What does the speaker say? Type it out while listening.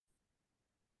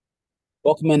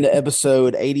Welcome into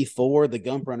episode 84 of the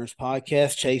Gump Runners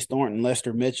podcast. Chase Thornton,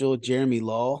 Lester Mitchell, Jeremy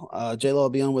Law. J Law will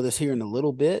be on with us here in a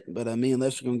little bit, but me and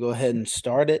Lester are going to go ahead and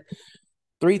start it.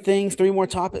 Three more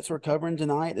topics we're covering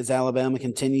tonight as Alabama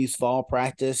continues fall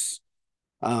practice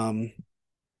um,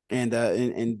 and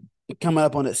coming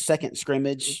up on its second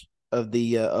scrimmage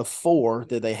of four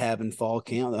that they have in fall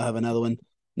camp. They'll have another one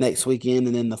next weekend,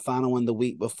 and then the final one the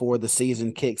week before the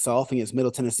season kicks off against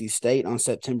Middle Tennessee State on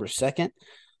September 2nd.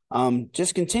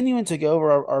 Just continuing to go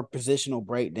over our positional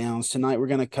breakdowns. Tonight, we're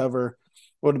going to cover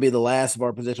what would be the last of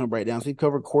our positional breakdowns. We've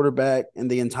covered quarterback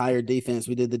and the entire defense.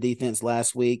 We did the defense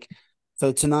last week.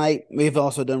 So tonight, we've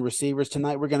also done receivers.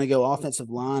 Tonight, we're going to go offensive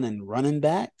line and running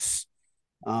backs.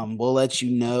 We'll let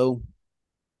you know.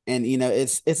 And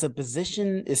it's a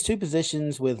position, it's two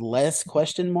positions with less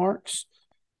question marks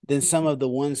than some of the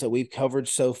ones that we've covered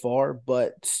so far,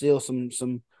 but still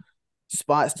some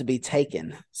spots to be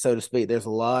taken, so to speak. There's a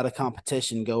lot of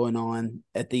competition going on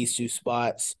at these two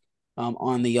spots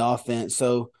on the offense.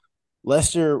 So,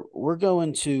 Lester, we're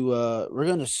going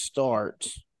to start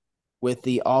with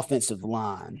the offensive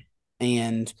line,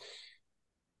 and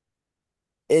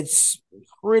it's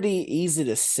pretty easy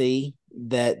to see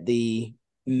that the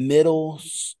middle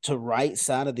to right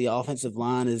side of the offensive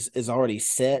line is already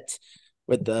set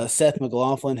with Seth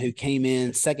McLaughlin, who came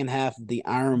in second half of the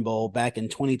Iron Bowl back in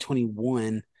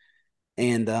 2021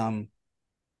 and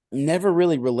never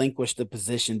really relinquished the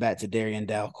position back to Darian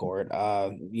Dalcourt.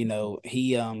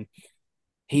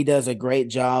 He does a great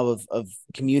job of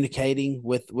communicating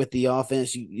with the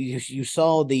offense. You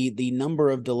saw the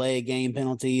number of delay game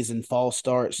penalties and false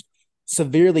starts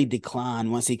severely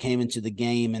decline once he came into the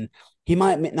game, and he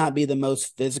might not be the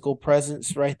most physical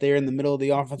presence right there in the middle of the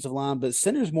offensive line, but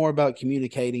center's more about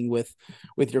communicating with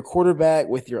your quarterback,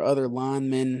 with your other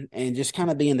linemen, and just kind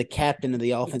of being the captain of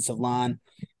the offensive line.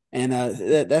 And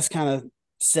that's kind of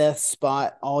Seth's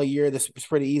spot all year. This was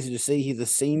pretty easy to see. He's a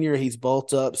senior. He's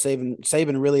bulked up.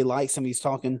 Saban really likes him. He's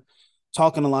talking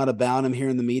a lot about him here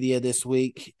in the media this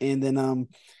week. And then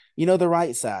the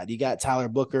right side, you got Tyler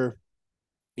Booker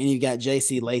and you got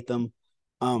JC Latham.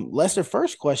 Lester,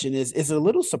 first question is it a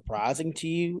little surprising to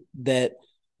you that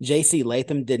JC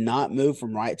Latham did not move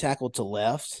from right tackle to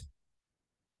left?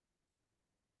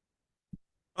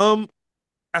 Um,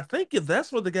 I think if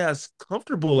that's what the guy's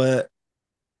comfortable at,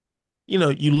 you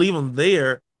leave him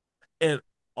there. And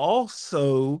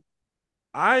also,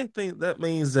 I think that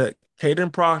means that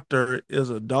Caden Proctor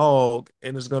is a dog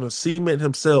and is going to cement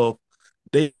himself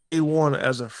day one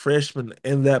as a freshman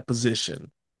in that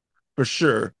position for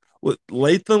sure. With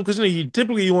Latham, because you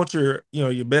typically you want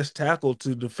your best tackle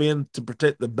to defend to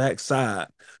protect the backside.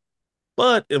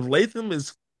 But if Latham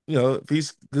is, if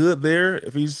he's good there,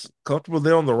 if he's comfortable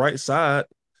there on the right side,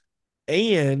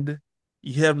 and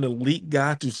you have an elite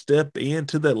guy to step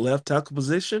into that left tackle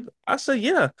position, I say,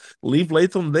 yeah, leave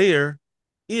Latham there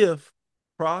if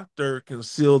Proctor can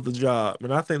seal the job.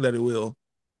 And I think that it will.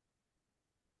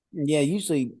 Yeah,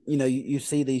 usually, you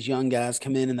see these young guys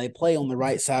come in and they play on the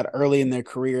right side early in their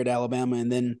career at Alabama,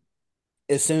 and then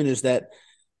as soon as that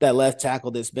left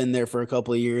tackle that's been there for a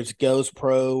couple of years goes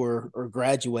pro or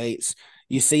graduates,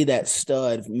 you see that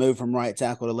stud move from right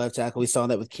tackle to left tackle. We saw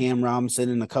that with Cam Robinson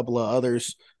and a couple of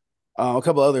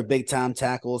other big time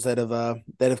tackles that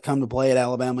have come to play at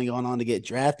Alabama and gone on to get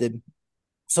drafted.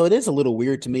 So it is a little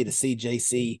weird to me to see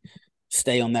JC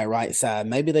stay on that right side.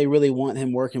 Maybe they really want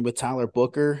him working with Tyler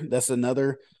Booker. That's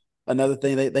another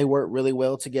thing. They work really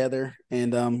well together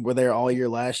and were there all year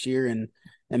last year, and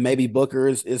maybe Booker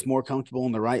is more comfortable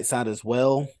on the right side as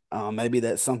well. Maybe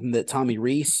that's something that Tommy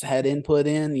Reese had input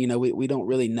in. We don't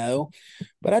really know,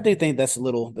 but I do think that's a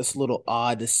little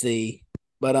odd to see.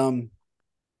 But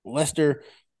Lester,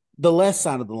 the left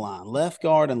side of the line, left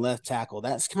guard and left tackle.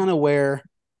 That's kind of where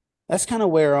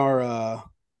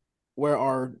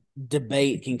our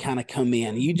debate can kind of come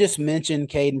in. You just mentioned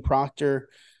Caden Proctor.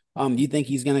 You think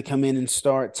he's going to come in and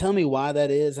start? Tell me why that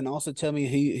is, and also tell me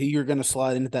who you're going to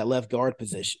slide into that left guard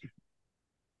position.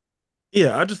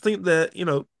 Yeah, I just think that,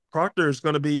 Proctor is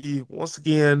going to be once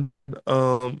again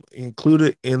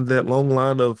included in that long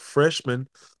line of freshmen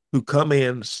who come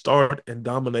in, start, and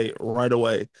dominate right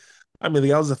away. I mean, the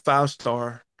guy was a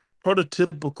five-star,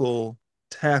 prototypical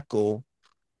tackle.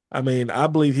 I mean, I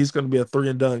believe he's going to be a three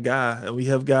and done guy. And we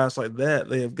have guys like that.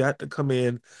 They have got to come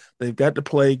in, they've got to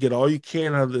play, get all you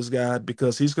can out of this guy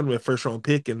because he's going to be a first round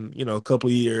pick in, a couple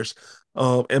of years.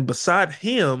 And beside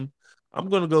him, I'm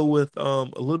going to go with a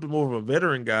little bit more of a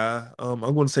veteran guy. I'm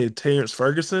going to say Terrence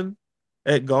Ferguson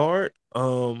at guard.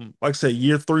 Like I said,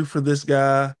 year three for this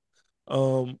guy.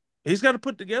 He's got to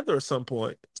put together at some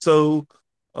point. So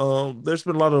There's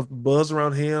been a lot of buzz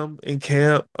around him in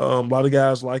camp. A lot of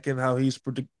guys liking how he's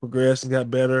progressed and got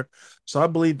better. So I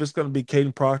believe it's going to be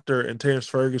Caden Proctor and Terrence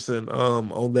Ferguson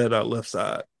on that left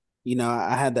side.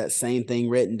 I had that same thing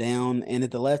written down. And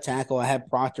at the left tackle, I had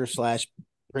Proctor slash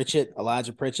Pritchett,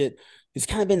 Elijah Pritchett, who's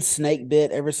kind of been snake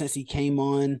bit ever since he came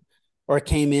on or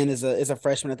came in as a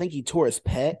freshman. I think he tore his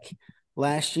pec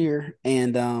last year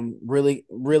and really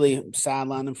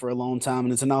sidelined him for a long time.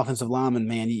 And as an offensive lineman,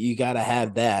 man, you got to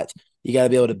have that. You got to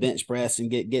be able to bench press and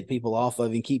get people off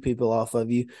of you and keep people off of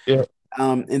you. Yeah.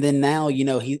 And then now,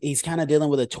 he's kind of dealing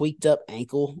with a tweaked up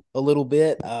ankle a little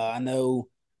bit. I know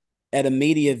at a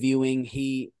media viewing,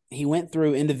 he went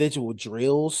through individual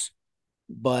drills,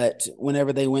 but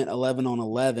whenever they went 11 on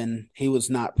 11, he was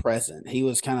not present. He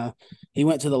went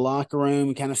to the locker room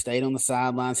and kind of stayed on the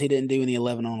sidelines. He didn't do any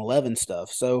 11 on 11 stuff.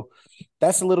 So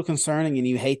that's a little concerning, and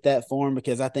you hate that for him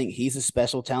because I think he's a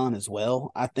special talent as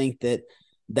well. I think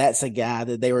that's a guy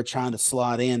that they were trying to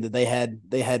slot in, that they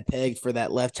had pegged for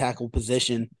that left tackle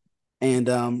position. And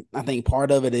I think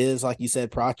part of it is, like you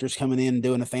said, Proctor's coming in and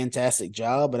doing a fantastic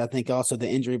job, but I think also the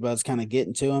injury bug's kind of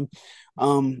getting to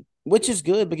him, which is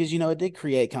good because, it did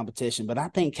create competition. But I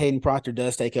think Caden Proctor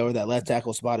does take over that left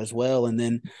tackle spot as well. And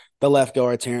then the left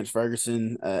guard, Terrence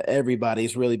Ferguson,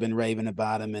 everybody's really been raving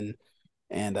about him.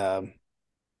 And,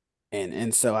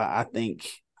 so I think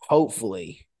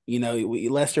hopefully,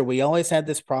 Lester, we always had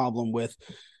this problem with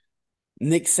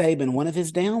Nick Saban. One of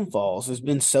his downfalls has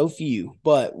been so few,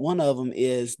 but one of them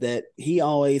is that he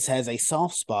always has a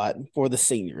soft spot for the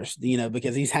seniors,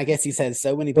 because I guess he's had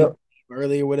so many Yeah. people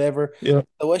early or whatever. Yeah.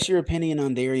 So what's your opinion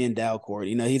on Darian Dalcourt?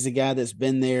 He's a guy that's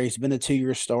been there. He's been a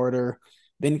 2-year starter,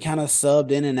 been kind of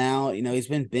subbed in and out. He's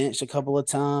been benched a couple of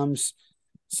times.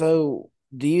 So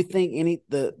do you think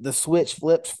the switch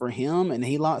flips for him and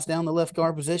he locks down the left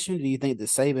guard position? Do you think that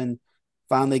Saban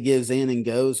finally gives in and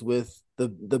goes with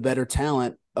the better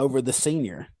talent over the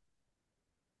senior?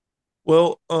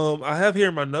 Well, I have here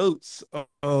in my notes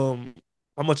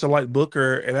how much I like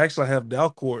Booker, and actually I have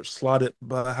Dalcourt slotted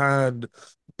behind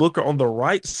Booker on the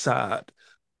right side.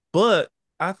 But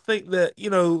I think that,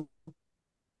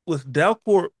 with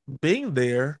Dalcourt being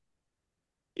there,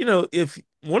 if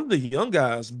one of the young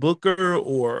guys, Booker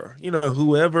or,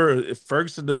 whoever, if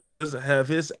Ferguson doesn't have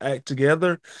his act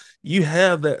together, you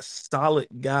have that solid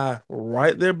guy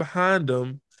right there behind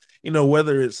him,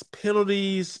 whether it's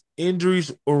penalties,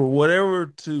 injuries, or whatever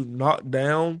to knock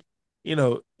down,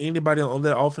 anybody on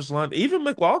that offensive line, even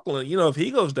McLaughlin, if he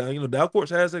goes down, Dalcourt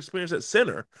has experience at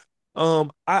center.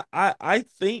 I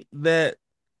think that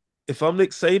if I'm Nick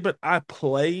Saban, I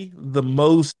play the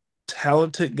most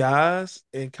talented guys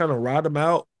and kind of ride them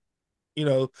out,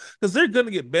 because they're going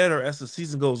to get better as the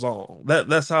season goes on.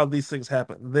 That's how these things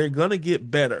happen. They're going to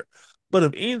get better. But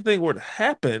if anything were to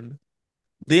happen,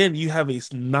 then you have a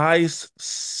nice,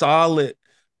 solid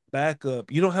backup.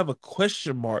 You don't have a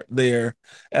question mark there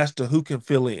as to who can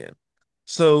fill in.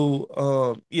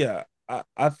 So, yeah,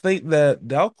 I think that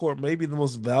Dalcourt may be the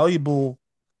most valuable,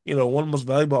 one of the most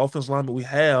valuable offensive linemen we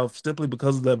have simply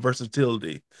because of that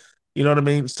versatility. You know what I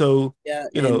mean? So, Yeah,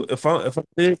 and if I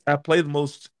think I play the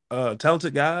most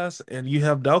talented guys, and you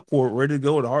have Dalcourt ready to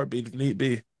go at a heartbeat if need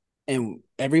be. and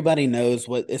everybody knows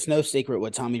it's no secret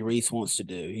what Tommy Reese wants to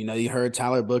do. You heard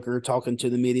Tyler Booker talking to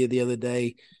the media the other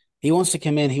day. He wants to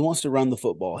come in, he wants to run the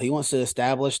football, he wants to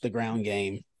establish the ground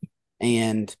game.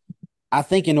 And I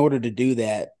think in order to do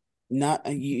that, not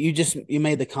you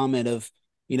made the comment of,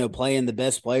 playing the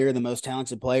best player, the most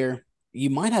talented player. You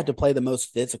might have to play the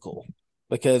most physical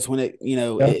because when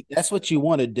Yeah. that's what you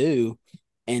want to do.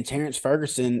 And Terrence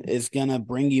Ferguson is going to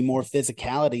bring you more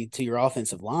physicality to your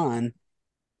offensive line,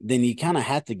 then you kind of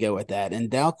have to go with that. And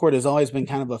Dalcourt has always been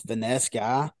kind of a finesse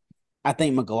guy. I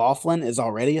think McLaughlin is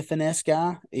already a finesse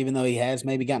guy, even though he has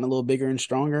maybe gotten a little bigger and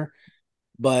stronger.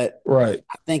 But Right.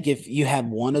 I think if you have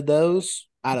one of those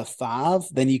out of five,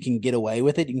 then you can get away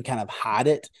with it. You can kind of hide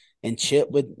it and chip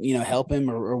with, help him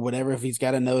or whatever. If he's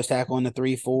got a nose tackle in the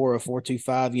 3-4 or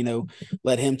 4-2-5,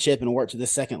 let him chip and work to the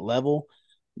second level.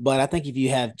 But I think if you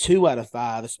have two out of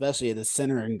five, especially at the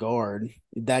center and guard,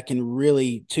 that can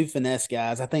really, two finesse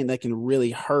guys, I think that can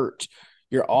really hurt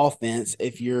your offense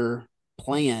if your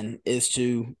plan is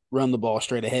to run the ball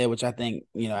straight ahead, which I think,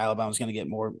 Alabama's going to get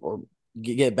more or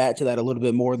get back to that a little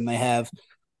bit more than they have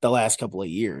the last couple of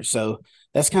years. So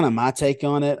that's kind of my take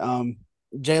on it.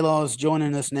 J Law is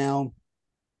joining us now.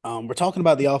 We're talking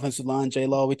about the offensive line, J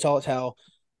Law. We talked how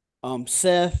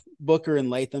Seth, Booker, and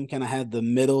Latham kind of had the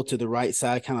middle to the right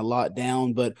side kind of locked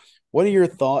down. But what are your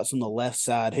thoughts on the left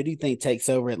side? Who do you think takes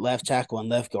over at left tackle and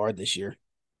left guard this year?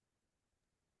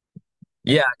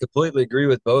 Yeah, I completely agree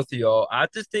with both of y'all. I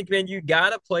just think, man, you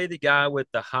got to play the guy with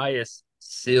the highest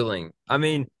ceiling. I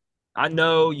mean, I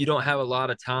know you don't have a lot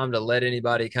of time to let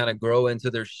anybody kind of grow into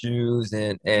their shoes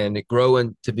and grow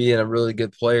into being a really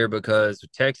good player because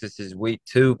Texas is weak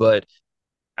too. But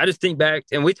I just think back,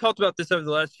 and we talked about this over the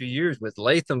last few years with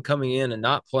Latham coming in and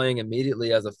not playing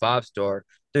immediately as a 5 star.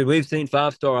 Dude, we've seen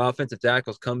 5 star offensive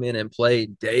tackles come in and play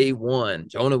day one.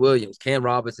 Jonah Williams, Cam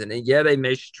Robinson, and yeah, they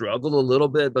may struggle a little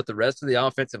bit, but the rest of the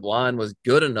offensive line was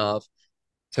good enough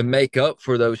to make up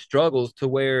for those struggles to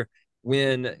where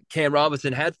when Cam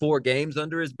Robinson had 4 games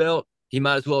under his belt, he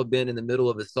might as well have been in the middle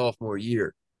of his sophomore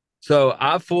year. So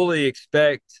I fully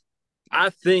expect, I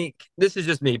think this is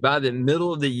just me, by the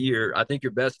middle of the year, I think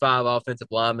your best 5 offensive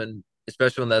linemen,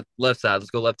 especially on that left side,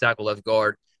 let's go left tackle, left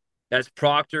guard, that's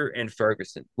Proctor and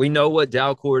Ferguson. We know what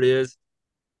Dalcourt is.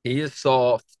 He is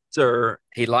soft, sir.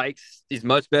 He's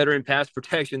much better in pass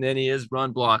protection than he is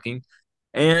run blocking.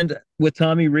 And with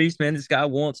Tommy Reese, man, this guy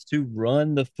wants to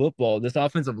run the football. This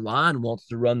offensive line wants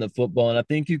to run the football. And I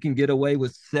think you can get away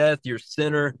with Seth, your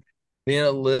center, being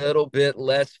a little bit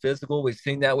less physical. We've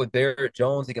seen that with Barrett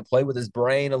Jones. He can play with his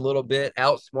brain a little bit,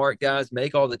 outsmart guys,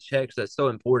 make all the checks. That's so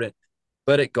important.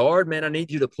 But at guard, man, I need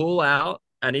you to pull out.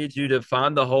 I need you to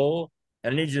find the hole.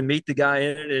 And I need you to meet the guy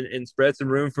in it and spread some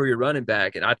room for your running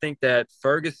back. And I think that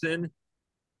Ferguson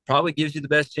probably gives you the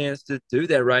best chance to do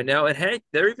that right now. And heck,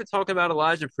 they're even talking about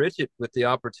Elijah Pritchett with the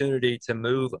opportunity to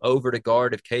move over to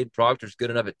guard if Cade Proctor's good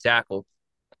enough at tackle.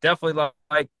 Definitely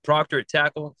like Proctor at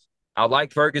tackle. I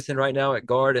like Ferguson right now at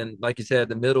guard. And like you said,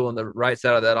 the middle and the right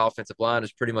side of that offensive line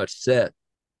is pretty much set.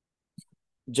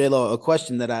 J-Lo, a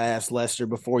question that I asked Lester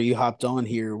before you hopped on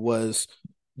here was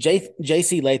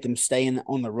JC Latham staying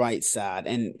on the right side,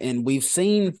 and we've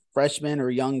seen freshmen or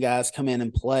young guys come in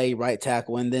and play right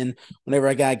tackle, and then whenever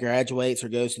a guy graduates or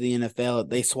goes to the NFL,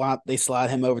 they slide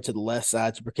him over to the left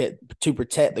side to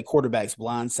protect the quarterback's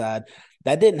blind side.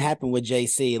 That didn't happen with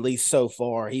JC, at least so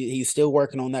far. He's still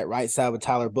working on that right side with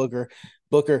Tyler Booker.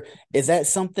 Booker, is that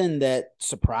something that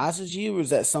surprises you, or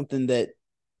is that something that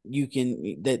you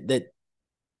can that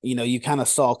you kind of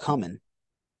saw coming?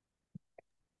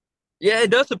 Yeah,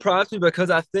 it does surprise me because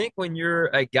I think when you're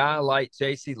a guy like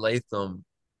JC Latham,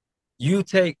 you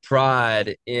take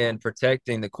pride in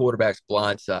protecting the quarterback's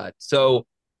blind side. So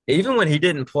even when he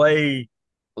didn't play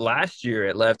last year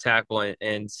at left tackle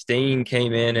and Steen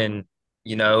came in and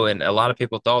a lot of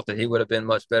people thought that he would have been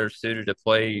much better suited to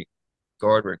play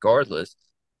guard regardless.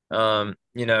 Um,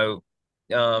 you know,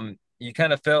 you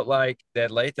kind of felt like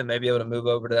that Latham may be able to move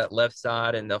over to that left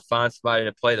side and they'll find somebody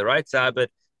to play the right side.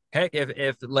 But heck,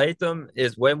 if Latham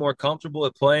is way more comfortable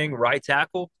at playing right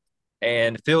tackle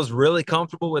and feels really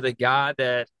comfortable with a guy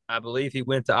that I believe he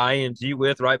went to IMG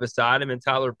with right beside him and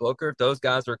Tyler Booker, if those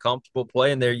guys are comfortable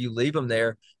playing there, you leave them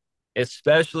there,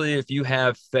 especially if you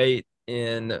have faith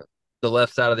in the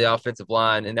left side of the offensive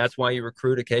line. And that's why you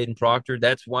recruit a Caden Proctor.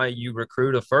 That's why you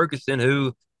recruit a Ferguson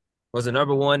who was a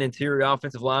number one interior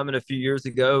offensive lineman a few years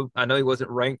ago. I know he wasn't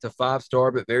ranked a 5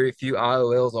 star, but very few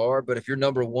IOLs are. But if you're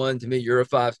number one, to me, you're a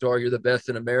 5 star. You're the best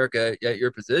in America at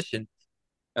your position.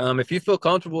 If you feel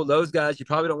comfortable with those guys, you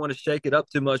probably don't want to shake it up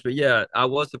too much. But yeah, I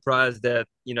was surprised that,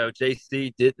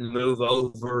 JC didn't move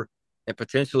over and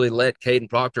potentially let Caden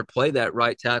Proctor play that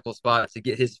right tackle spot to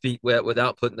get his feet wet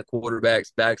without putting the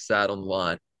quarterback's backside on the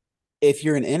line. If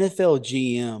you're an NFL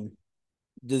GM,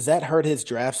 does that hurt his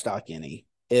draft stock any?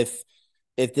 If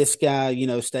this guy,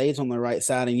 stays on the right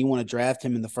side and you want to draft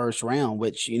him in the first round,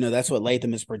 which, that's what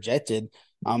Latham is projected,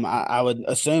 I would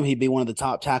assume he'd be one of the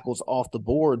top tackles off the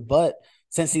board. But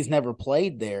since he's never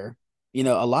played there,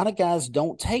 a lot of guys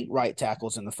don't take right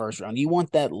tackles in the first round. You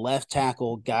want that left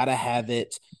tackle, gotta have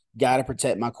it, gotta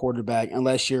protect my quarterback,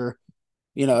 unless you're,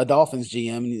 a Dolphins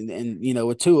GM and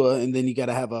with Tua, and then you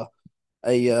gotta have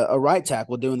a right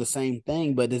tackle doing the same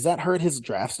thing. But does that hurt his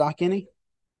draft stock any?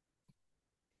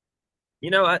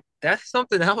 That's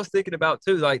something I was thinking about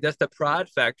too. Like, that's the pride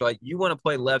factor. Like, you want to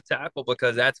play left tackle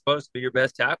because that's supposed to be your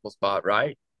best tackle spot,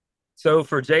 right? So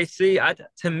for JC,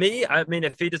 to me, I mean,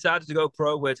 if he decides to go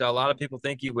pro, which a lot of people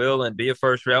think he will, and be a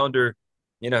first rounder,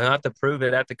 he'll have to prove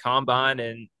it at the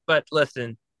combine. But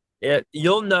listen,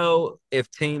 you'll know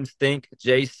if teams think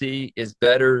JC is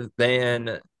better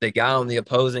than the guy on the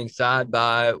opposing side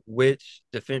by which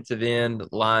defensive end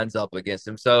lines up against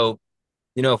him. So,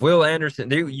 if Will Anderson,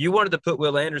 you wanted to put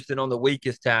Will Anderson on the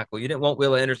weakest tackle. You didn't want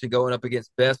Will Anderson going up against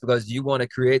Best because you want to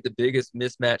create the biggest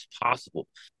mismatch possible.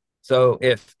 So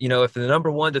if the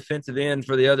number one defensive end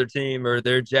for the other team or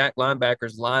their jack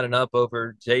linebackers lining up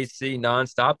over JC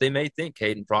nonstop, they may think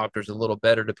Caden Proctor's a little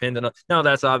better depending on. Now,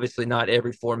 that's obviously not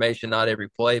every formation, not every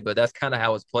play, but that's kind of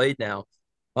how it's played now.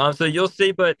 So you'll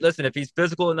see, but listen, if he's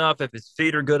physical enough, if his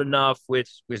feet are good enough, which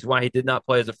is why he did not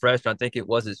play as a freshman, I think it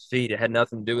was his feet. It had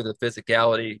nothing to do with the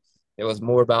physicality. It was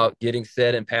more about getting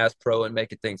set and pass pro and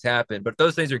making things happen. But if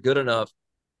those things are good enough,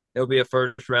 he'll be a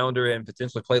first rounder and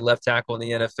potentially play left tackle in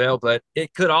the NFL. But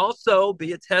it could also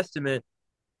be a testament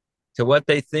to what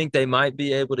they think they might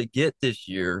be able to get this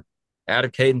year out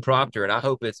of Caden Proctor. And I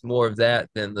hope it's more of that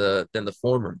than the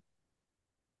former.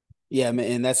 Yeah,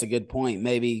 and that's a good point.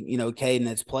 Maybe, Caden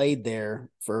has played there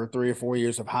for 3 or 4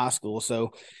 years of high school.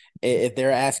 So if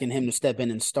they're asking him to step in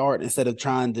and start instead of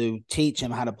trying to teach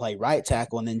him how to play right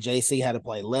tackle and then JC how to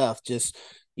play left, just,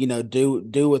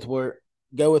 do with where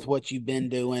go with what you've been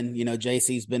doing.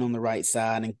 JC's been on the right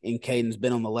side and Caden's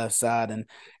been on the left side and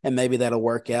maybe that'll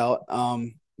work out.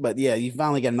 But yeah, you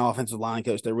finally got an offensive line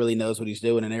coach that really knows what he's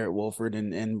doing in Eric Wolford,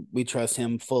 and we trust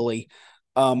him fully.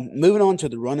 Moving on to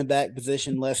the running back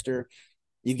position, Lester,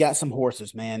 you've got some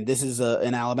horses, man. This is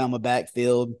an Alabama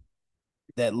backfield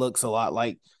that looks a lot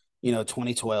like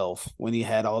 2012 when you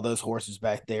had all those horses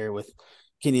back there with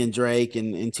Kenyon Drake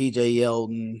and TJ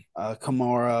Yeldon,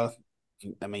 Kamara.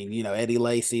 I mean, Eddie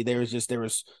Lacy. There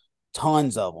was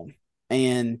tons of them,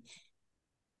 and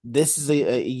this is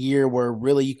a year where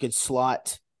really you could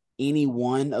slot any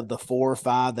one of the 4 or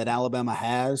 5 that Alabama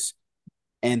has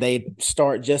and they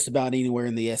start just about anywhere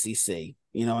in the SEC.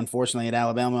 Unfortunately at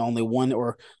Alabama, only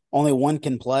one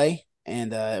can play,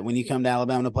 and when you come to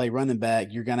Alabama to play running back,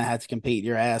 you're going to have to compete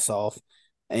your ass off.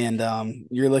 And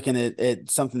you're looking at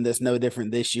something that's no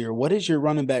different this year. What is your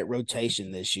running back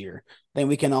rotation this year? I think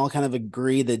we can all kind of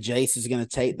agree that Jace is going to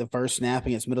take the first snap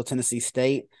against Middle Tennessee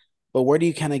State. But where do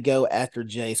you kind of go after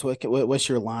Jace? What's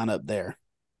your lineup there?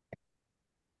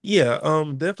 Yeah,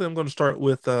 definitely I'm gonna start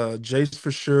with Jace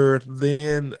for sure.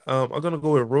 Then I'm gonna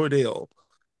go with Roydale.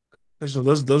 So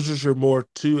those are your more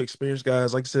two experienced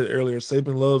guys. Like I said earlier,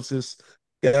 Saban loves his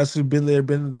guys who've been there,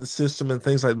 been in the system and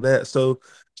things like that. So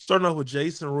starting off with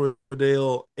Jason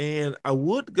Roydale, and I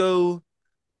would go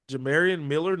Jamarian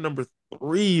Miller, number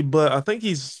 3, but I think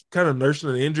he's kind of nursing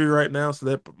an injury right now, so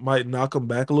that might knock him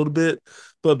back a little bit.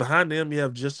 But behind him, you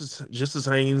have Justice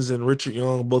Haynes and Richard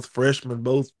Young, both freshmen,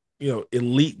 both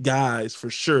elite guys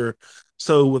for sure.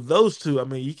 So with those two, I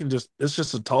mean, you can just it's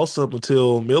just a toss up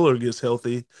until Miller gets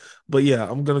healthy. But yeah,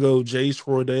 I'm gonna go Jace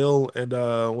Roydale,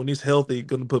 and when he's healthy,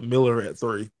 gonna put Miller at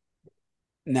 3.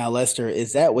 Now, Lester,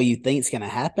 is that what you think is going to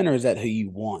happen, or is that who you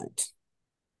want?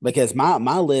 Because my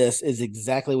list is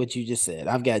exactly what you just said.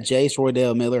 I've got Jace,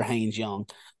 Roydell, Miller, Haynes, Young,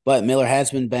 but Miller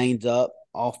has been banged up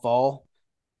all fall.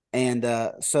 And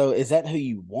so, is that who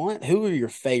you want? Who are your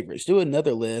favorites? Do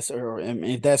another list, or I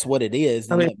mean, if that's what it is, I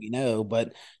then mean, let me know.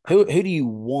 But who do you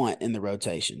want in the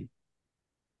rotation?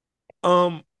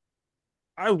 um,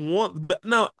 I want but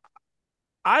no,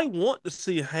 I want to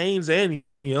see Haynes and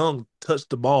Young touch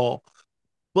the ball.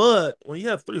 But when you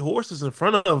have 3 horses in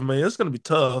front of them, man, it's going to be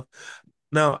tough.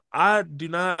 Now, I do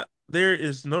not, there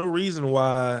is no reason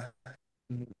why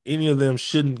any of them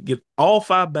shouldn't get, all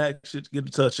 5 backs should get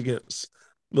a touch against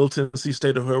Middle Tennessee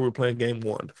State or whoever we're playing game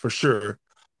 1 for sure.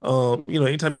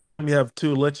 Anytime you have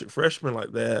 2 electric freshmen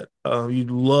like that,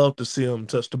 you'd love to see them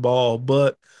touch the ball.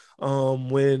 But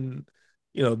when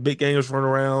big gamers run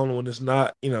around, when it's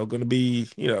not going to be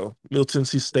Middle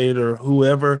Tennessee State or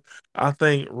whoever, I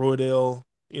think Roydell,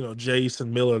 Jace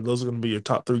and Miller, those are going to be your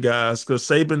top 3 guys. Because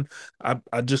Saban,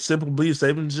 I just simply believe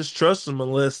Saban just trusts them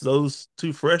unless those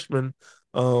 2 freshmen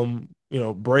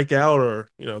break out or,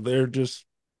 they're just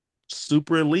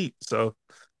super elite. So,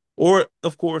 or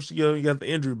of course, you got the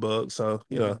injury bug. So,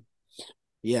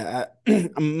 Yeah,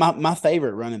 my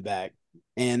favorite running back,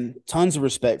 and tons of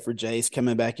respect for Jace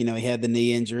coming back. He had the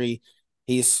knee injury.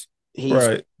 He's he's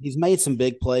right. he's made some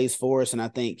big plays for us, and I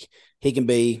think he can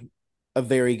be a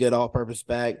very good all-purpose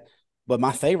back. But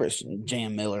my favorite's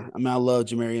Jam Miller. I mean, I love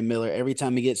Jamarian Miller. Every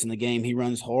time he gets in the game, he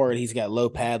runs hard. He's got low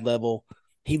pad level.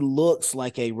 He looks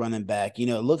like a running back. It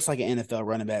looks like an NFL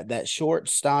running back. That short,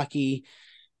 stocky,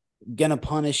 gonna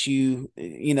punish you.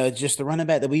 Just the running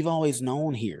back that we've always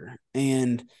known here.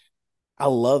 And I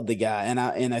love the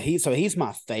guy, he's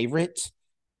my favorite,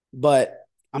 but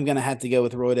I'm gonna have to go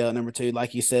with Roydell at number 2.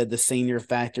 Like you said, the senior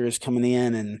factor is coming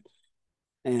in,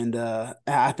 and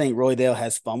I think Roydell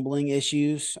has fumbling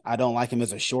issues. I don't like him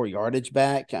as a short yardage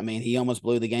back. I mean, he almost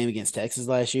blew the game against Texas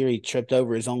last year. He tripped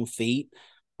over his own feet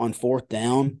on 4th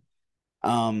down.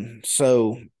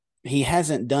 So he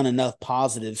hasn't done enough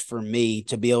positives for me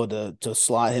to be able to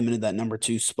slot him into that number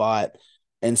 2 spot.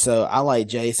 And so I like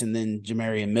Jason, then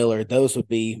Jamarian Miller. Those would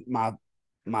be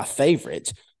my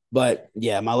favorites. But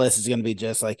yeah, my list is going to be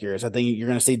just like yours. I think you're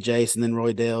going to see Jason, then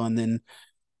Roy Dale, and then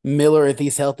Miller if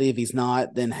he's healthy. If he's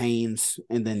not, then Haynes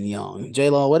and then Young. J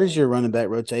Law, what is your running back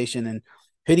rotation and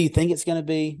who do you think it's going to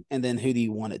be? And then who do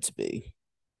you want it to be?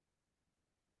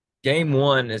 Game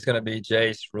one is going to be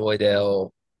Jace, Roydell,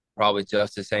 probably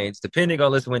Justice Haynes. Depending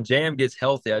on this, when Jam gets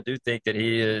healthy, I do think that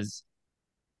he is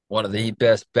one of the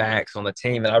best backs on the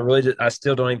team. And I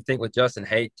still don't even think with Justice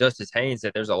Haynes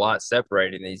that there's a lot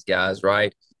separating these guys,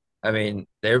 right? I mean,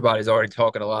 everybody's already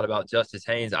talking a lot about Justice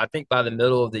Haynes. I think by the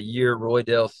middle of the year,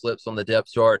 Roydell slips on the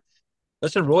depth chart.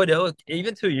 Listen, Roydell,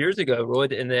 even 2 years ago, Roy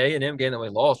in the A&M game that we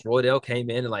lost, Roydell came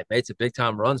in and like made some big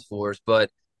time runs for us. But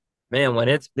man, when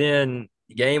it's been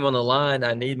game on the line,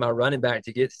 I need my running back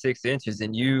to get 6 inches,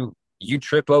 and you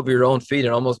trip over your own feet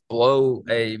and almost blow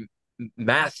a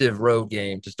massive road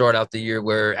game to start out the year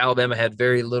where Alabama had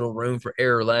very little room for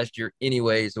error last year,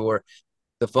 anyways, or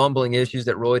the fumbling issues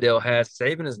that Roydell has.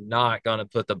 Saban is not going to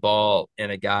put the ball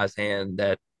in a guy's hand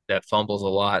that fumbles a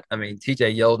lot. I mean,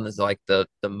 TJ Yeldon is like the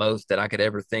most that I could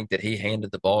ever think that he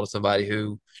handed the ball to somebody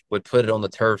who would put it on the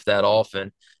turf that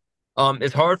often.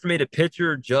 It's hard for me to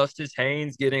picture Justice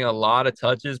Haynes getting a lot of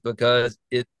touches because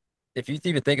if you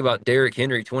even think about Derrick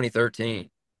Henry 2013,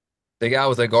 the guy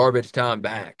was a garbage time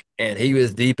back, and he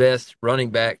was the best running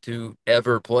back to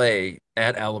ever play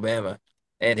at Alabama,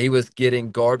 and he was getting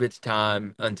garbage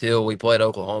time until we played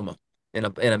Oklahoma in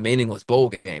a meaningless bowl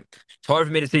game. It's hard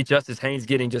for me to see Justice Haynes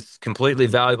getting just completely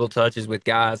valuable touches with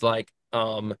guys like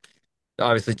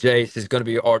obviously Jace is going to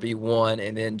be RB1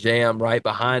 and then Jam right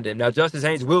behind him. Now, Justice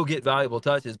Haynes will get valuable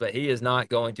touches, but he is not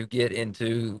going to get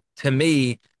into, to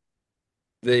me,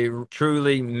 the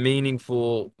truly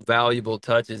meaningful, valuable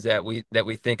touches that we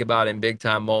think about in big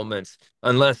time moments,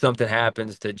 unless something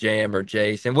happens to Jam or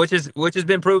Jace, and which has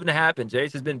been proven to happen.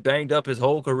 Jace has been banged up his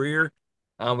whole career.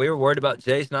 We were worried about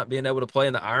Jace not being able to play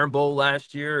in the Iron Bowl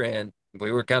last year, and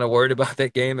we were kind of worried about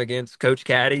that game against Coach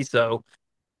Caddy. So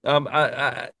um, I,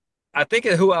 I I think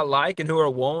who I like and who I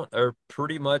want are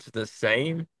pretty much the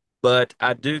same. But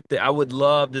I would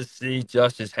love to see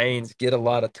Justice Haynes get a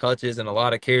lot of touches and a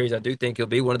lot of carries. I do think he'll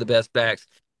be one of the best backs.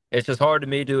 It's just hard to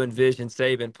me to envision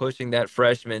Saban pushing that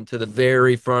freshman to the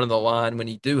very front of the line when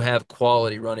you do have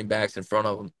quality running backs in front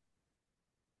of him.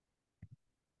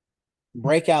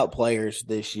 Breakout players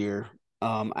this year.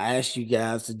 I asked you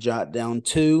guys to jot down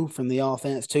two from the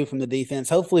offense, two from the defense.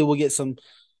 Hopefully, we'll get some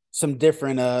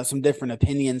different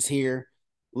opinions here.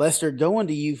 Lester, going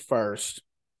to you first.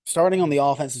 Starting on the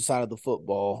offensive side of the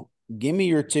football, give me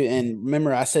your two. And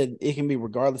remember, I said it can be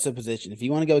regardless of position. If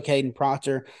you want to go Caden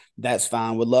Proctor, that's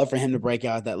fine. Would love for him to break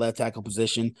out at that left tackle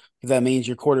position because that means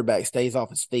your quarterback stays off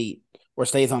his feet or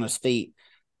stays on his feet.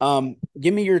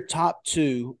 Give me your top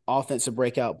two offensive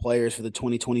breakout players for the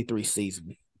 2023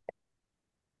 season.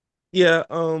 Yeah,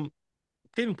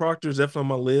 Caden Proctor is definitely on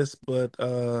my list, but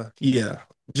yeah,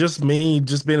 just me,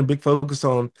 just being a big focus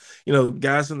on,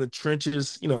 guys in the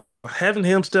trenches, having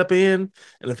him step in,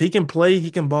 and if he can play, he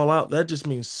can ball out. That just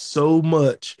means so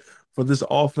much for this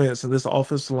offense and this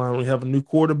offensive line. We have a new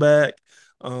quarterback,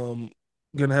 gonna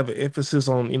have an emphasis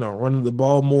on, running the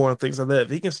ball more and things like that. If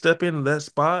he can step into that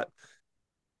spot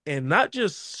and not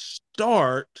just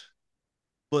start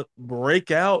but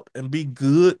break out and be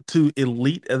good to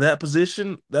elite at that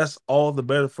position, that's all the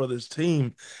better for this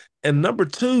team. And number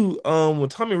two, when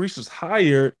Tommy Reese was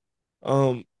hired,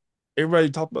 um, everybody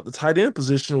talked about the tight end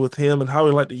position with him and how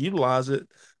he liked to utilize it.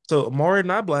 So Amari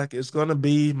Niblack is going to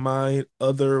be my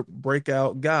other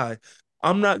breakout guy.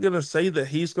 I'm not going to say that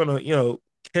he's going to,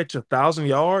 catch 1,000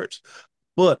 yards,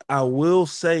 but I will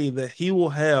say that he will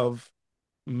have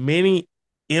many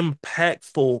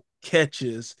impactful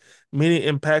catches, many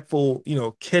impactful,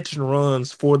 catch and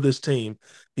runs for this team.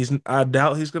 I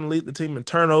doubt he's going to lead the team in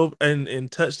turnover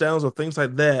and touchdowns or things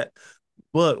like that.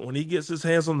 But when he gets his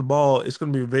hands on the ball, it's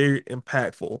going to be very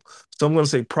impactful. So I'm going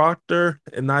to say Proctor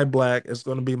and Nye Black is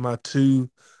going to be my two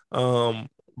um,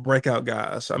 breakout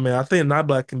guys. I mean, I think Nye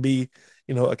Black can be,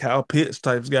 a Kyle Pitts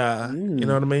type guy. You know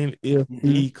Mm. what I mean? If Mm-hmm.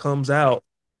 he comes out,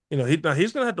 he's going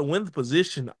to have to win the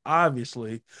position,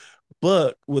 obviously.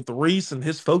 But with Reese and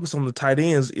his focus on the tight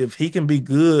ends, if he can be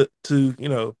good to,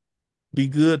 be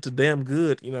good to damn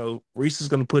good, Reese is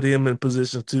going to put him in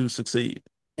position to succeed.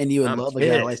 And you would I'm love a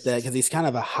guy like that because pissed. he's kind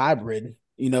of a hybrid.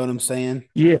 You know what I'm saying?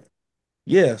 Yeah.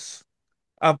 Yes.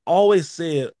 I've always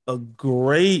said a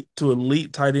great to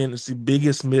elite tight end is the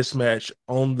biggest mismatch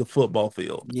on the football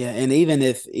field. Yeah, and even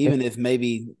if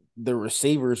maybe the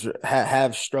receivers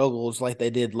have struggles like they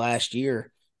did last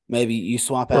year, maybe you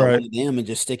swap out one Right. of them and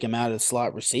just stick him out as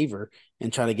slot receiver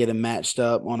and try to get him matched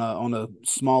up on a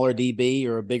smaller DB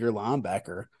or a bigger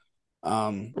linebacker.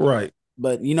 Um, Right.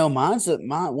 But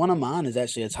one of mine is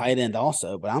actually a tight end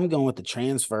also. But I'm going with the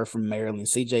transfer from Maryland,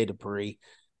 C.J. Dupree.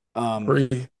 Um,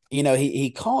 Pretty. he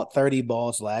caught 30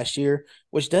 balls last year,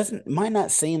 which doesn't might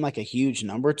not seem like a huge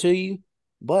number to you,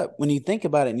 but when you think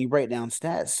about it and you break down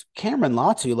stats, Cameron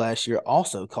Latu last year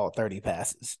also caught 30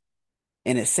 passes.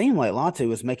 And it seemed like Latu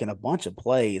was making a bunch of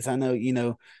plays. I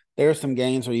know, there are some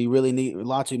games where you really need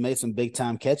Latu made some big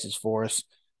time catches for us.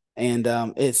 And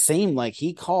it seemed like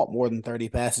he caught more than 30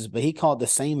 passes, but he caught the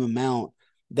same amount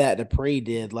that Dupree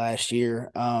did last year.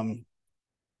 The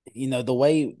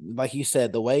way, like you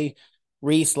said, the way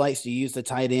Reese likes to use the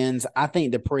tight ends, I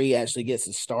think Dupree actually gets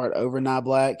to start over Nye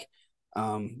Black.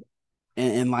 Um,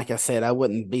 and like I said, I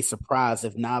wouldn't be surprised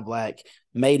if Nye Black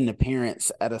made an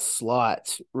appearance at a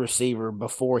slot receiver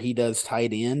before he does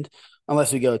tight end,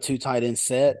 unless we go two tight end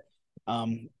set.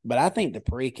 But I think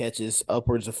Dupree catches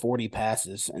upwards of 40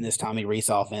 passes in this Tommy Reese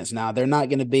offense. Now, they're not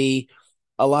going to be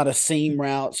a lot of seam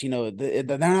routes.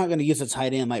 They're not going to use a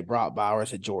tight end like Brock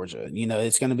Bowers at Georgia.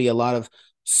 It's going to be a lot of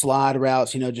slide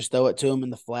routes. Just throw it to him in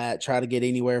the flat, try to get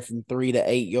anywhere from 3 to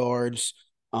 8 yards.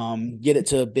 Get it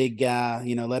to a big guy.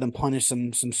 Let him punish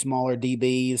some smaller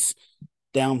DBs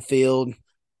downfield,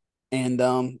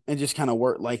 and just kind of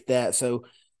work like that. So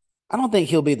I don't think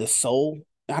he'll be the sole.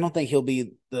 I don't think he'll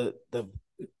be the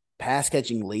pass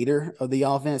catching leader of the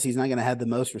offense. He's not going to have the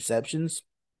most receptions,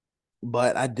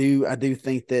 but I do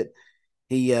think that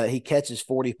he catches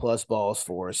 40 plus balls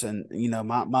for us. And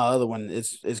my other one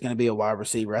is going to be a wide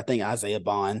receiver. I think Isaiah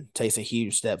Bond takes a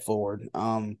huge step forward.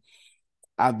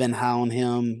 I've been high on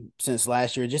him since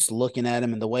last year, just looking at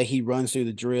him and the way he runs through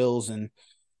the drills. And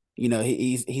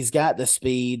he's got the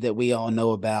speed that we all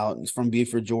know about. He's from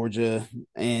Buford, Georgia.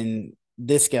 And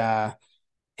this guy,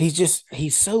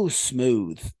 he's so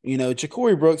smooth.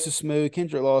 Ja'Cory Brooks is smooth,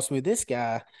 Kendrick Law is smooth. This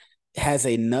guy has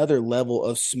another level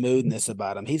of smoothness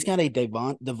about him. He's got a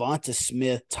Devonta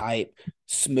Smith type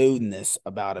smoothness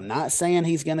about him. Not saying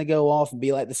he's going to go off and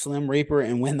be like the Slim Reaper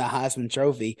and win the Heisman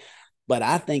Trophy, but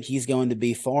I think he's going to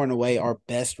be far and away our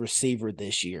best receiver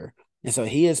this year. And so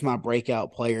he is my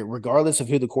breakout player, regardless of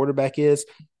who the quarterback is.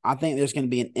 I think there's going to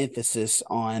be an emphasis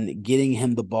on getting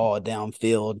him the ball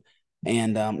downfield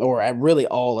and or at really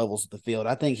all levels of the field.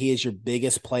 I think he is your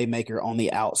biggest playmaker on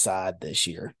the outside this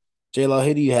year. J Lo,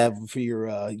 who do you have for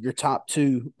your top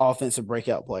two offensive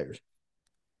breakout players?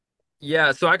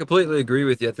 Yeah, so I completely agree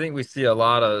with you. I think we see a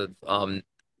lot of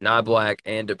Black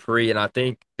and Dupree, and I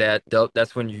think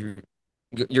that's when you're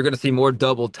going to see more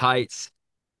double tights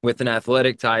with an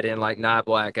athletic tight end like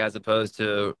Black as opposed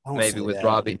to Don't maybe say that. with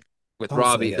Don't say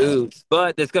Robbie that. Oops.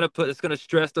 But it's gonna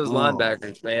stress those Oh,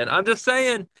 linebackers, man. I'm just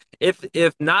saying if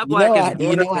Black is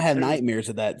one of I the have two. nightmares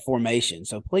of that formation.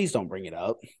 So please don't bring it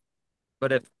up.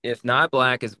 But if not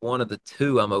Black is one of the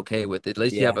two, I'm okay with it. At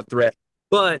least you have Yeah, a threat.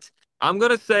 But I'm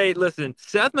gonna say, listen,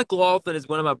 Seth McLaughlin is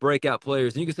one of my breakout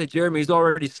players. And you can say Jeremy's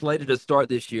already slated to start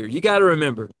this year. You got to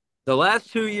remember, the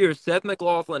last 2 years, Seth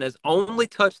McLaughlin has only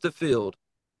touched the field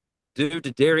due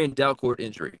to Darian Dalcourt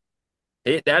injury.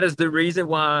 That is the reason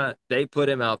why they put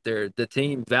him out there. The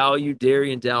team valued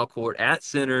Darian Dalcourt at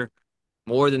center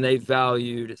more than they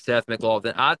valued Seth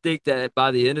McLaughlin. I think that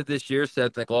by the end of this year,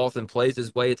 Seth McLaughlin plays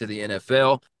his way into the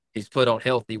NFL. He's put on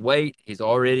healthy weight. He's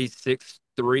already 6'3",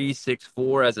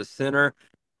 6'4" as a center.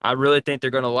 I really think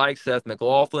they're going to like Seth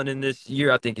McLaughlin in this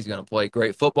year. I think he's going to play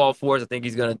great football for us. I think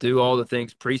he's going to do all the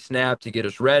things pre-snap to get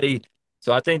us ready.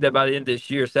 So I think that by the end of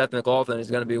this year, Seth McLaughlin is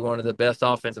going to be one of the best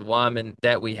offensive linemen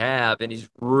that we have, and he's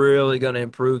really going to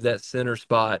improve that center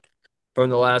spot from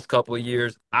the last couple of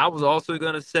years. I was also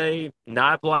going to say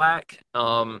not Black.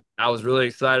 I was really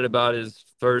excited about his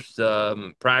first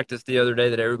practice the other day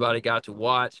that everybody got to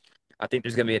watch. I think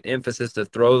there's going to be an emphasis to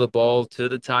throw the ball to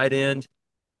the tight end.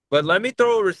 But let me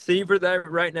throw a receiver there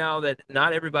right now that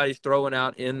not everybody's throwing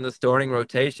out in the starting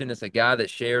rotation. It's a guy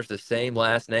that shares the same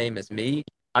last name as me.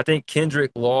 I think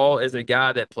Kendrick Law is a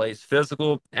guy that plays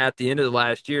physical. At the end of the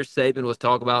last year, Saban was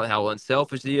talking about how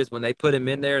unselfish he is. When they put him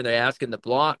in there and they ask him to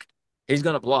block, he's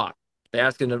going to block. They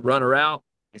ask him to run a route,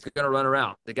 he's going to run a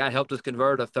route. The guy helped us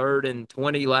convert a 3rd and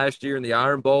 20 last year in the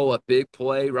Iron Bowl, a big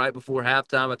play right before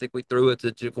halftime. I think we threw it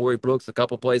to Ja'Cory Brooks a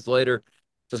couple plays later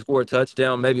to score a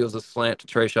touchdown. Maybe it was a slant to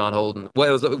Trayshawn Holden. Well,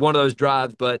 it was one of those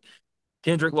drives, but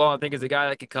Kendrick Law, I think, is a guy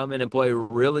that could come in and play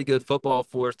really good football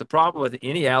for us. The problem with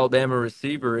any Alabama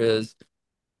receiver is,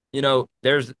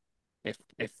 there's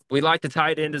if we like the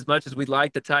tight end as much as we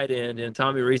like the tight end in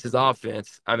Tommy Reese's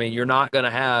offense, I mean, you're not going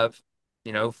to have,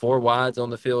 4 wides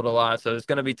on the field a lot. So it's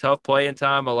going to be tough playing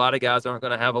time. A lot of guys aren't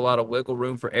going to have a lot of wiggle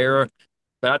room for error.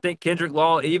 But I think Kendrick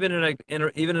Law, even in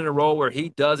a role where he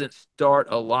doesn't start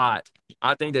a lot,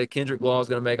 I think that Kendrick Law is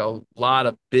going to make a lot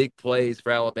of big plays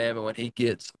for Alabama when he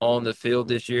gets on the field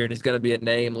this year, and he's going to be a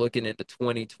name looking into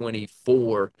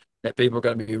 2024 that people are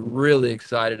going to be really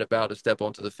excited about to step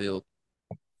onto the field.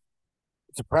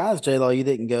 Surprised, J Law, you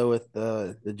didn't go with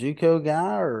the JUCO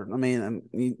guy, or I mean,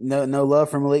 no love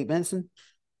for Malik Benson.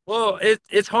 Well,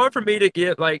 it's hard for me to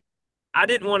get like I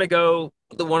didn't want to go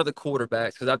one of the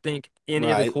quarterbacks because I think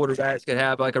any of the Right. quarterbacks could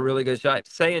have like a really good shot.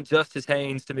 Saying Justice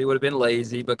Haynes to me would have been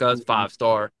lazy because 5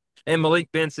 star. And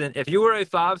Malik Benson, if you were a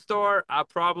 5 star, I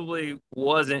probably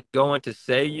wasn't going to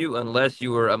say you unless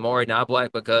you were Amari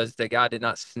Niblack because the guy did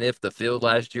not sniff the field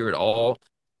last year at all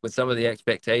with some of the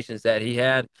expectations that he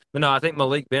had. But no, I think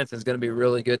Malik Benson is going to be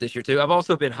really good this year too. I've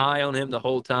also been high on him the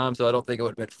whole time, so I don't think it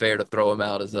would have been fair to throw him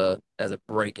out as a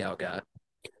breakout guy.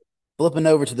 Flipping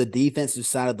over to the defensive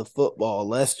side of the football,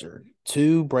 Lester,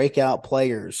 two breakout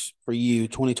players for you,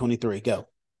 2023. Go.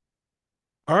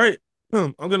 All right.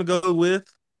 I'm gonna go with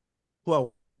who I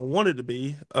wanted to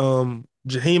be,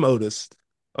 Jaheim Otis.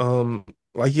 Um,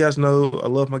 like you guys know, I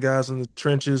love my guys in the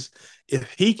trenches.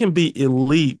 If he can be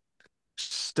elite,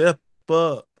 step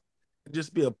up,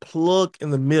 just be a plug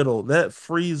in the middle, that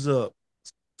frees up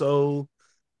so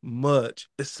much,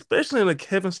 especially in a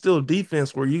Kevin Steele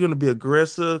defense where you're going to be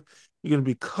aggressive, you're going to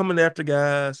be coming after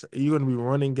guys, and you're going to be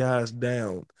running guys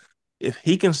down. If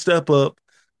he can step up,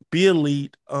 be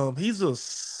elite, he's a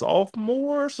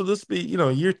sophomore, so this be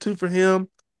year two for him.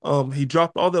 He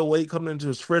dropped all that weight coming into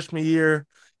his freshman year.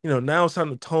 Now it's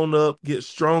time to tone up, get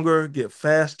stronger, get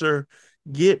faster,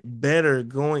 get better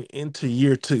going into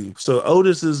year two. So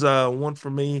Otis is one for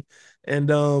me,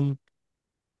 and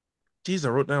geez, I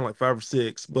wrote down like five or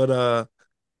six, but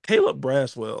Caleb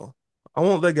Braswell. I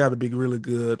want that guy to be really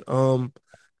good.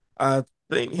 I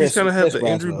think he's kind of had Chris the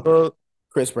injury Braswell. bug.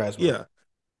 Chris Braswell. Yeah,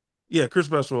 yeah, Chris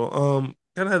Braswell.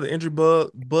 Kind of had the injury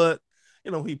bug, but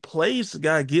he plays. The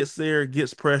guy gets there,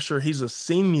 gets pressure. He's a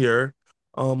senior,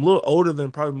 a little older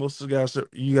than probably most of the guys that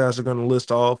you guys are going to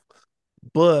list off,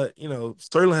 but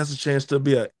certainly has a chance to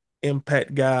be an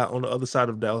impact guy on the other side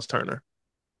of Dallas Turner.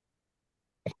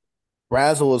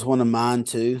 Brazel was one of mine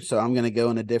too, so I'm going to go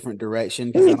in a different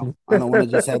direction because I don't want to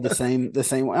just have the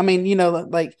same. I mean,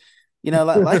 like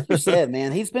you said,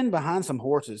 man, he's been behind some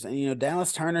horses, and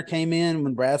Dallas Turner came in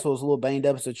when Brazel was a little banged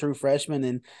up as a true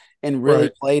freshman, and really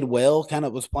Right, played well. Kind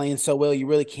of was playing so well, you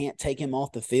really can't take him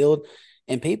off the field,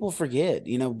 and people forget,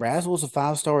 Brazel was a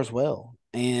 5 star as well,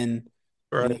 and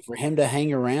right. for him to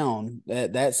hang around,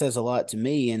 that says a lot to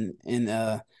me, and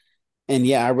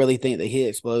yeah, I really think that he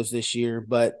explodes this year.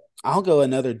 But I'll go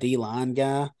another D line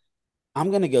guy. I'm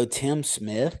going to go Tim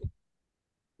Smith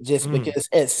just Mm. because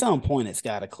at some point it's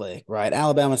got to click, right?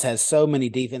 Alabama's has so many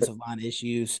defensive line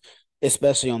issues,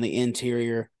 especially on the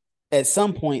interior. At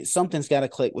some point, something's got to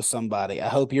click with somebody. I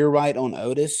hope you're right on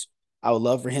Otis. I would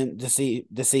love for him to see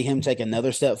him take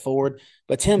another step forward.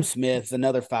 But Tim Smith's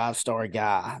another 5 star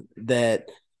guy that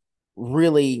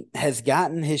really has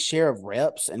gotten his share of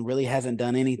reps and really hasn't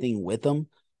done anything with them.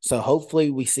 So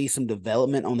hopefully we see some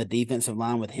development on the defensive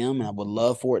line with him, and I would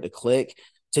love for it to click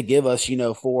to give us,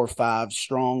 4 or 5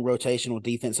 strong rotational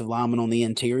defensive linemen on the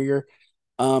interior.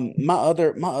 My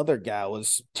other guy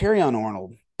was Terrion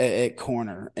Arnold at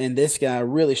corner, and this guy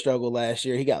really struggled last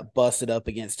year. He got busted up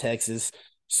against Texas.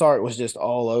 Sark was just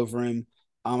all over him.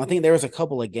 I think there was a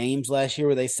couple of games last year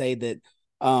where they say that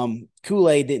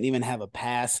Kool-Aid didn't even have a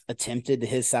pass attempted to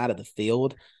his side of the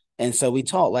field. And so we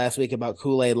talked last week about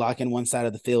Kool-Aid locking one side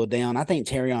of the field down. I think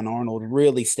Terrion Arnold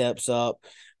really steps up.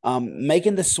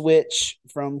 Making the switch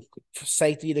from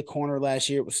safety to corner last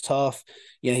year, it was tough.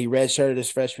 He redshirted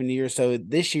his freshman year. So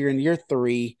this year in year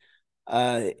three,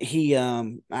 I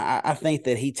think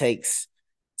that he takes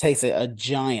a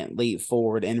giant leap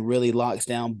forward and really locks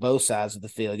down both sides of the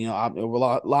field.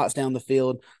 Locks down the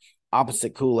field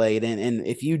opposite Kool-Aid. And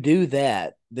if you do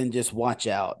that, then just watch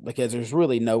out because there's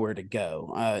really nowhere to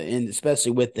go. And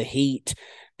especially with the heat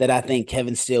that I think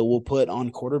Kevin Steele will put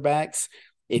on quarterbacks.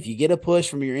 If you get a push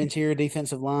from your interior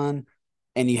defensive line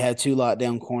and you have two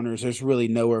lockdown corners, there's really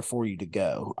nowhere for you to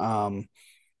go.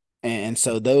 And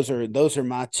so those are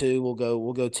my two.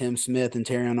 We'll go Tim Smith and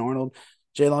Terrion Arnold.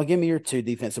 J-Law, give me your two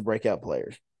defensive breakout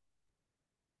players.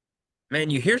 Man,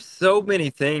 you hear so many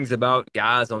things about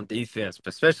guys on defense,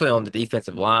 especially on the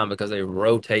defensive line, because they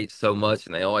rotate so much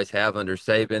and they always have under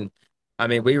Saban. I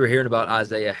mean, we were hearing about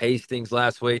Isaiah Hastings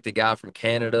last week, the guy from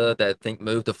Canada that I think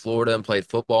moved to Florida and played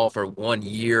football for 1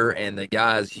 year. And the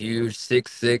guy is huge,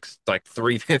 6'6", like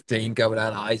 315 coming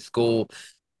out of high school.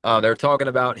 They're talking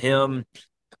about him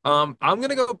I'm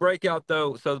gonna go breakout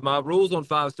though. So my rules on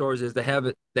 5 stars is they've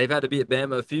had to be at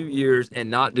Bama a few years and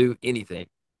not do anything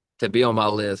to be on my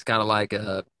list. Kind of like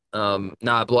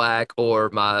Nia Black or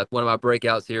my one of my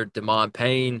breakouts here, Damon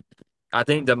Payne. I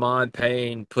think Damon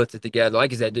Payne puts it together.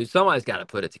 Like you said, dude, somebody's got to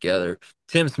put it together.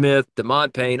 Tim Smith,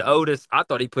 Damon Payne, Otis. I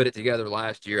thought he put it together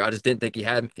last year. I just didn't think he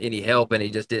had any help, and he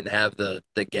just didn't have the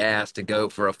gas to go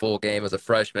for a full game as a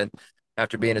freshman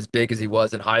after being as big as he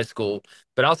was in high school.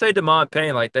 But I'll say Demond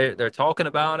Payne, like they're talking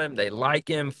about him, they like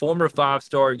him, former 5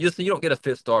 star. You don't get a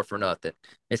 5 star for nothing.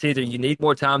 It's either you need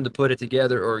more time to put it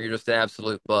together or you're just an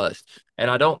absolute bust.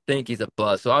 And I don't think he's a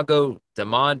bust. So I'll go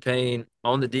Demond Payne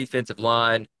on the defensive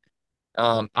line.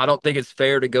 I don't think it's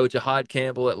fair to go Jahad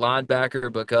Campbell at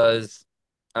linebacker because,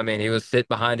 I mean, he was sitting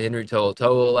behind Henry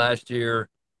To'oTo'o last year.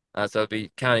 So it'd be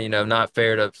kind of, not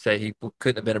fair to say he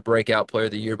couldn't have been a breakout player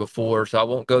the year before. So I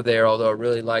won't go there, although I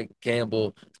really like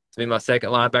Campbell to be my second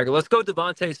linebacker. Let's go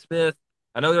Devontae Smith.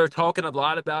 I know they're talking a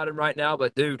lot about him right now,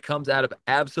 but dude comes out of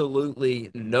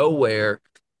absolutely nowhere.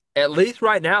 At least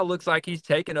right now, looks like he's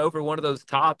taken over one of those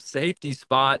top safety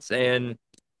spots. And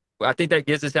I think that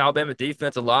gives this Alabama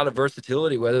defense a lot of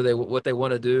versatility, whether they what they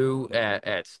want to do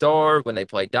at star when they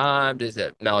play dime. Is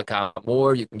it Malachi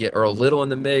Moore? You can get Earl Little in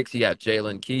the mix. You have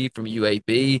Jalen Key from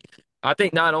UAB. I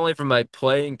think not only from a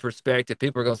playing perspective,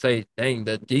 people are going to say, dang,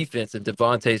 the defense of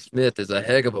Devontae Smith is a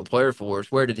heck of a player for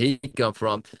us. Where did he come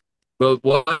from? But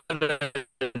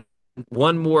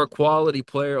one more quality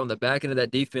player on the back end of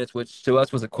that defense, which to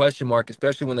us was a question mark,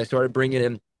 especially when they started bringing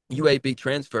in UAB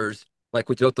transfers. Like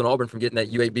we joked on Auburn from getting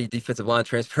that UAB defensive line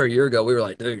transfer a year ago. We were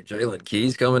like, dude, Jalen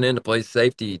Key's coming in to play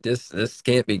safety. This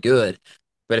can't be good.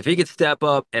 But if he could step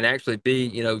up and actually be,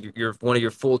 you're one of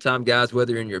your full time guys,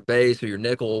 whether you're in your base or your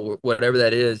nickel or whatever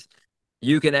that is,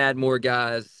 you can add more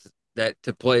guys that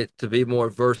to play to be more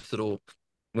versatile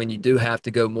when you do have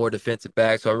to go more defensive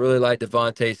back. So I really like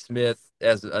Devontae Smith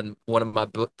as one of my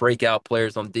breakout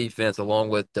players on defense, along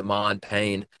with Damon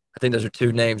Payne. I think those are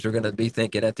two names we're going to be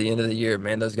thinking at the end of the year.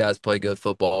 Man, those guys play good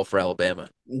football for Alabama.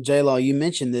 J Law, you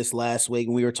mentioned this last week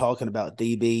when we were talking about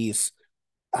DBs.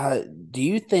 Do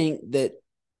you think that,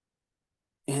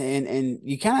 and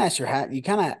you kind of you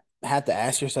kind of have to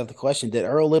ask yourself the question: did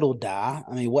Earl Little die?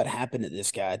 I mean, what happened to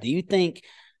this guy? Do you think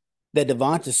that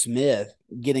Devonta Smith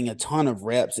getting a ton of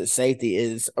reps at safety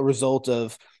is a result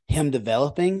of him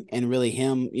developing and really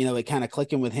him, it kind of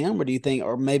clicking with him? Or do you think,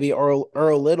 or maybe Earl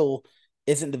Little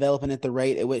isn't developing at the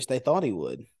rate at which they thought he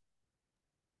would?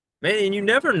 Man, and you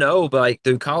never know, but like,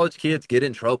 do college kids get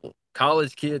in trouble?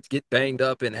 College kids get banged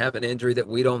up and have an injury that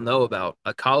we don't know about.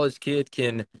 A college kid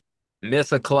can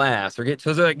miss a class or get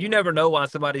so like you never know why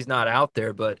somebody's not out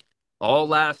there. But all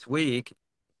last week,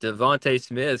 Devontae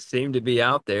Smith seemed to be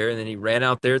out there, and then he ran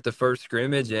out there at the first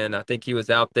scrimmage, and I think he was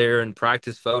out there in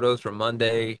practice photos from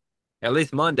Monday, at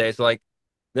least Monday. So like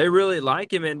they really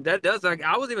like him, and that does like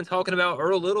I was even talking about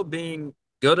Earl Little being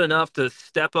good enough to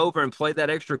step over and play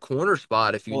that extra corner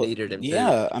spot if you Well, needed him to.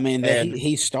 yeah, I mean that And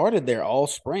he started there all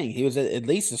spring. He was at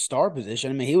least a star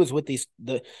position. I mean, he was with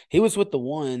he was with the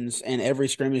ones in every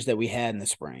scrimmage that we had in the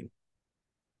spring.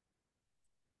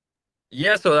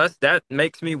 yeah, so that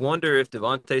makes me wonder if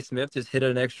Devontae Smith just hit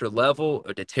an extra level,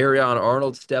 or did Terrion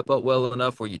Arnold step up well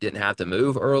enough where you didn't have to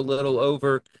move Earl Little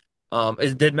over?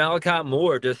 Did Malachi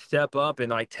Moore just step up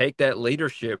and like take that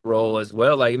leadership role as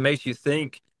well? Like it makes you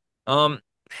think. Um,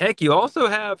 heck, you also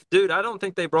have, dude. I don't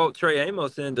think they brought Trey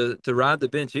Amos in to ride the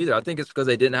bench either. I think it's because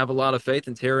they didn't have a lot of faith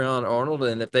in Terrion Arnold,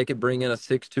 and if they could bring in a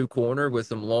 6'2" corner with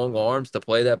some long arms to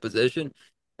play that position,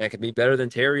 that could be better than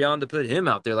Terrion to put him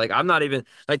out there. Like I'm not even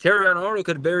like Terrion Arnold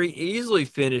could very easily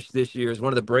finish this year as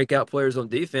one of the breakout players on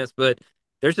defense, but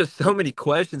there's just so many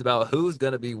questions about who's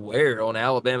going to be where on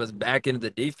Alabama's back end of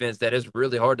the defense that it's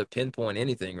really hard to pinpoint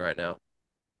anything right now.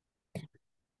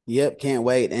 Yep, can't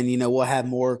wait. And we'll have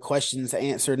more questions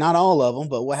answered. Not all of them,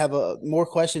 but we'll have more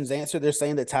questions answered. They're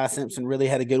saying that Ty Simpson really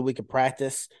had a good week of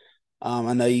practice.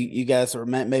 I know you guys, or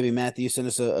maybe Matthew sent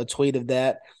us a tweet of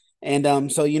that.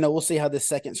 And so we'll see how this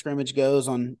second scrimmage goes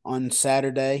on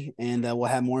Saturday, and we'll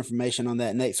have more information on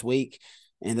that next week.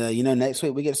 And next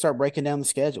week we get to start breaking down the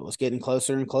schedule. It's getting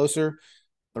closer and closer.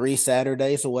 3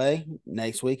 Saturdays away.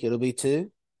 Next week it'll be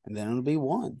 2, and then it'll be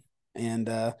 1.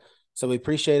 And so we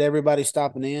appreciate everybody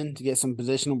stopping in to get some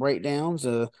positional breakdowns.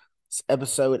 It's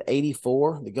episode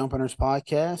 84, the Gump Hunters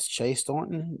podcast. Chase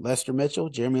Thornton, Lester Mitchell,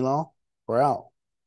 Jeremy Law. We're out.